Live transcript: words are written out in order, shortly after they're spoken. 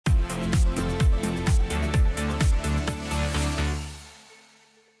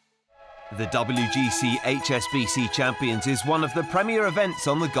The WGC-HSBC Champions is one of the premier events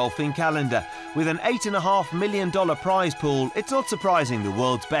on the golfing calendar. With an $8.5 million prize pool, it's not surprising the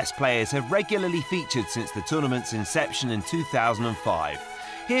world's best players have regularly featured since the tournament's inception in 2005.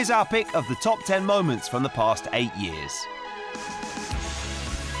 Here's our pick of the top 10 moments from the past 8 years.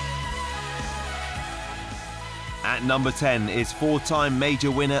 At number 10 is four-time major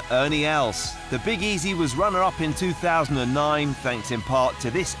winner Ernie Els. The Big Easy was runner-up in 2009, thanks in part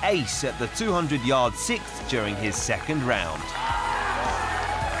to this ace at the 200-yard sixth during his second round.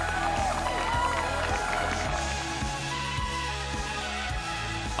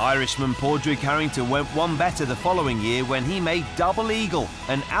 Irishman Padraig Harrington went one better the following year when he made double eagle,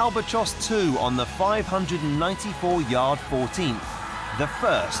 an albatross 2 on the 594-yard 14th, the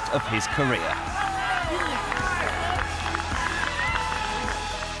first of his career.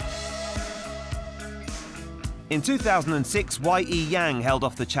 In 2006, Y.E. Yang held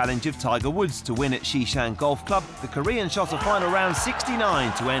off the challenge of Tiger Woods to win at Shishan Golf Club. The Korean shot a final round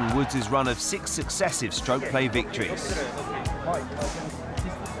 69 to end Woods' run of 6 successive stroke play victories.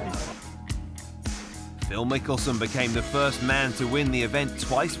 Phil Mickelson became the first man to win the event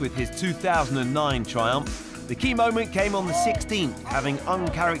twice with his 2009 triumph. The key moment came on the 16th, having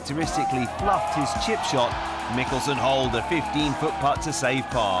uncharacteristically fluffed his chip shot. Mickelson holed a 15-foot putt to save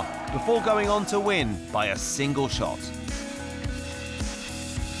par, before going on to win by a single shot.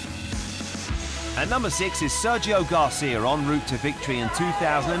 At number 6 is Sergio Garcia en route to victory in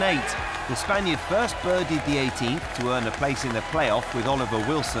 2008. The Spaniard first birdied the 18th to earn a place in the playoff with Oliver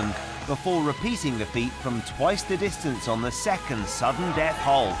Wilson, before repeating the feat from twice the distance on the second sudden death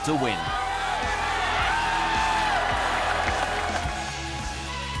hole to win.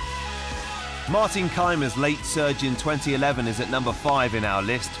 Martin Kaymer's late surge in 2011 is at number 5 in our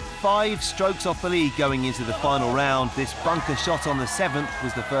list. 5 strokes off the lead going into the final round. This bunker shot on the 7th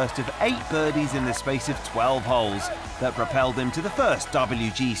was the first of 8 birdies in the space of 12 holes that propelled him to the first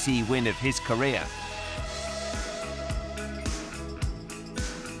WGC win of his career.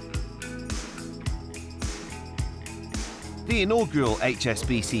 The inaugural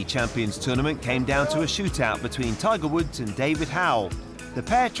HSBC Champions tournament came down to a shootout between Tiger Woods and David Howell. The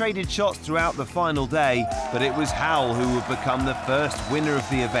pair traded shots throughout the final day, but it was Howell who would become the first winner of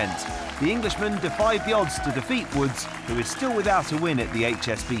the event. The Englishman defied the odds to defeat Woods, who is still without a win at the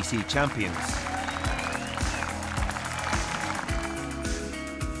HSBC Champions.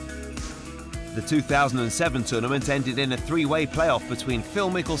 The 2007 tournament ended in a 3-way playoff between Phil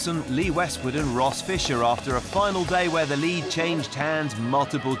Mickelson, Lee Westwood and Ross Fisher after a final day where the lead changed hands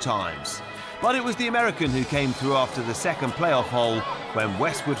multiple times. But it was the American who came through after the second playoff hole when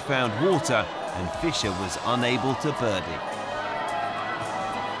Westwood found water and Fisher was unable to birdie.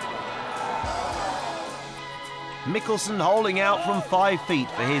 Mickelson holing out from 5 feet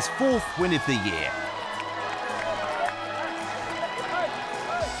for his 4th win of the year.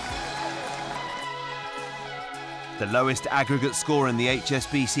 The lowest aggregate score in the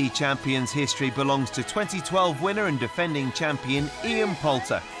HSBC Champions history belongs to 2012 winner and defending champion Ian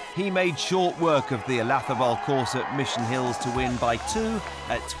Poulter. He made short work of the Alathabal course at Mission Hills to win by 2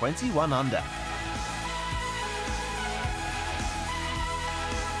 at 21 under.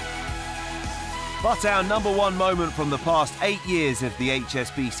 But our number 1 moment from the past 8 years of the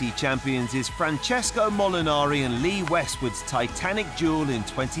HSBC Champions is Francesco Molinari and Lee Westwood's titanic duel in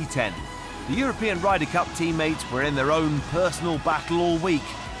 2010. The European Ryder Cup teammates were in their own personal battle all week,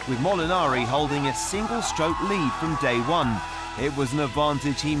 with Molinari holding a single-stroke lead from day 1. It was an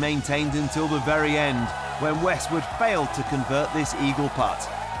advantage he maintained until the very end, when Westwood failed to convert this eagle putt,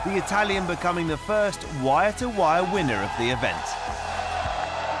 the Italian becoming the first wire-to-wire winner of the event.